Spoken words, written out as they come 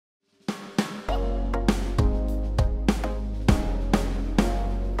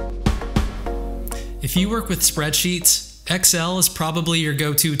If you work with spreadsheets, Excel is probably your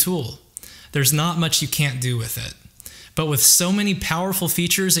go-to tool. There's not much you can't do with it. But with so many powerful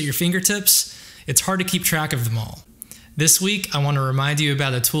features at your fingertips, it's hard to keep track of them all. This week, I want to remind you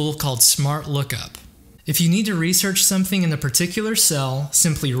about a tool called Smart Lookup. If you need to research something in a particular cell,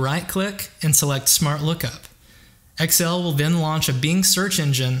 simply right-click and select Smart Lookup. Excel will then launch a Bing search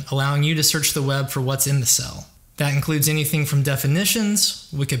engine, allowing you to search the web for what's in the cell. That includes anything from definitions,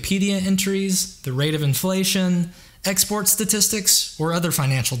 Wikipedia entries, the rate of inflation, export statistics, or other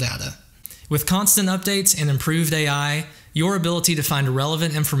financial data. With constant updates and improved AI, your ability to find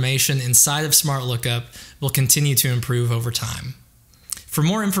relevant information inside of Smart Lookup will continue to improve over time. For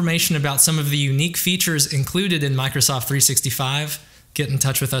more information about some of the unique features included in Microsoft 365, get in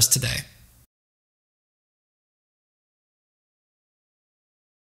touch with us today.